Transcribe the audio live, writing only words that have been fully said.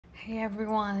Hey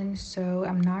everyone, so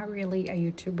I'm not really a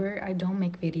YouTuber. I don't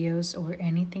make videos or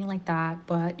anything like that,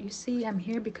 but you see, I'm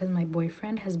here because my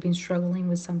boyfriend has been struggling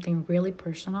with something really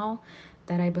personal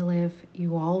that I believe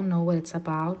you all know what it's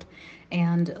about.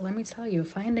 And let me tell you,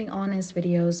 finding honest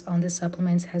videos on the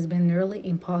supplements has been nearly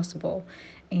impossible.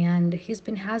 And he's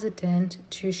been hesitant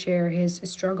to share his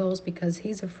struggles because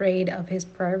he's afraid of his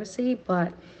privacy,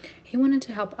 but he wanted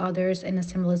to help others in a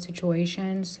similar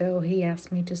situation, so he asked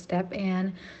me to step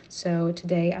in. So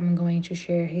today I'm going to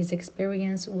share his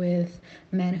experience with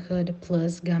Manhood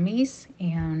Plus Gummies.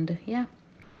 And yeah,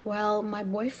 well, my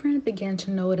boyfriend began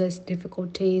to notice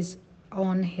difficulties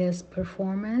on his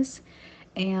performance,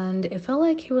 and it felt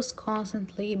like he was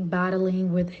constantly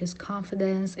battling with his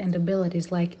confidence and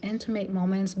abilities. Like intimate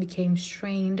moments became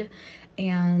strained,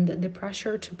 and the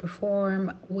pressure to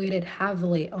perform weighted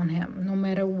heavily on him. No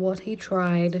matter what he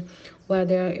tried,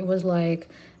 whether it was like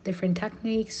different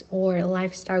techniques or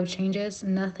lifestyle changes,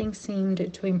 nothing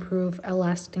seemed to improve a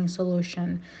lasting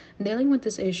solution. Dealing with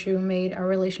this issue made our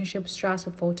relationship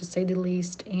stressful to say the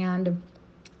least, and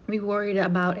we worried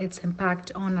about its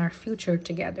impact on our future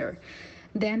together.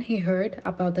 Then he heard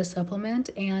about the supplement,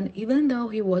 and even though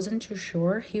he wasn't too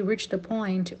sure, he reached a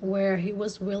point where he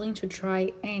was willing to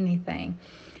try anything.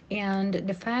 And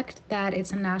the fact that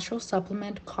it's a natural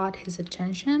supplement caught his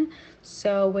attention.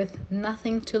 So, with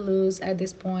nothing to lose at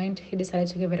this point, he decided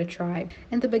to give it a try.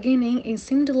 In the beginning, it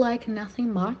seemed like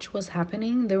nothing much was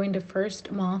happening. During the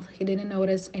first month, he didn't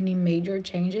notice any major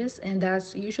changes, and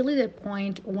that's usually the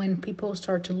point when people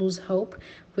start to lose hope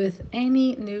with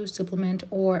any new supplement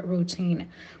or routine.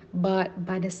 But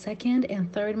by the second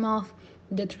and third month,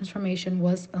 the transformation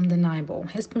was undeniable.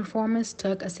 His performance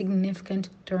took a significant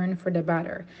turn for the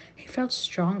better. He felt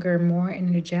stronger, more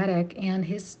energetic, and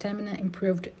his stamina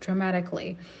improved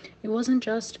dramatically. It wasn't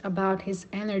just about his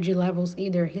energy levels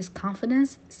either, his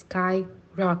confidence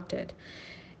skyrocketed.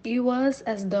 It was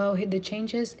as though the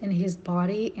changes in his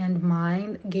body and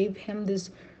mind gave him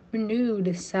this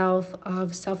renewed self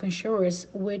assurance,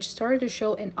 which started to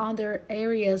show in other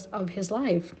areas of his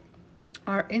life.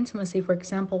 Our intimacy, for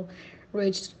example,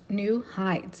 reached new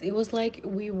heights. It was like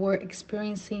we were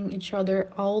experiencing each other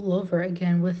all over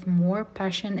again with more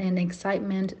passion and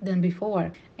excitement than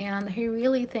before. And he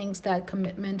really thinks that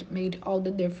commitment made all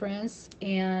the difference.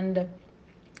 And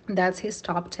that's his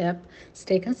top tip.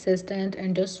 Stay consistent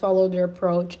and just follow the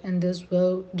approach, and this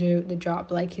will do the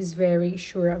job. Like, he's very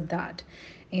sure of that.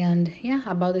 And yeah,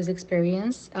 about his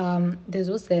experience, this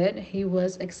was it. He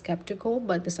was skeptical,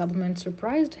 but the supplement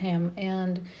surprised him,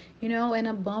 and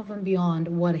above and beyond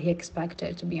what he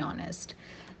expected, to be honest.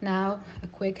 Now, a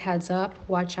quick heads up,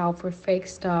 watch out for fake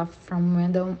stuff from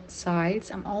random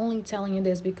sites. I'm only telling you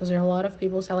this because there are a lot of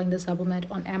people selling the supplement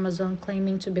on Amazon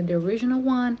claiming to be the original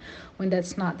one when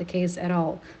that's not the case at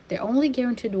all. The only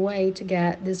guaranteed way to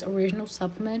get this original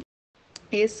supplement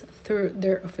is through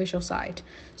their official site.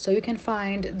 So you can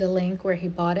find the link where he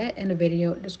bought it in the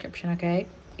video description, okay?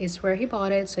 It's where he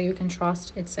bought it, so you can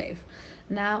trust it's safe.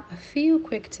 Now, a few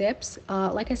quick tips.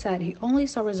 Like I said, he only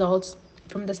saw results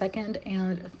from the second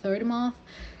and third month,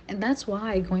 and that's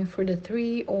why going for the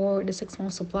 3 or the 6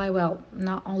 month supply, well,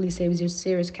 not only saves you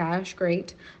serious cash,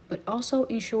 great, but also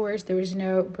ensures there is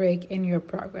no break in your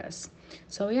progress.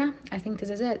 So yeah, I think this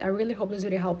is it. I really hope this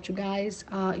video helped you guys.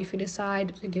 If you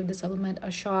decide to give the supplement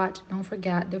a shot, don't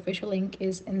forget the official link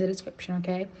is in the description,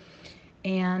 okay?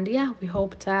 And yeah, we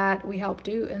hope that we helped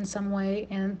you in some way,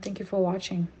 and thank you for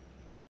watching.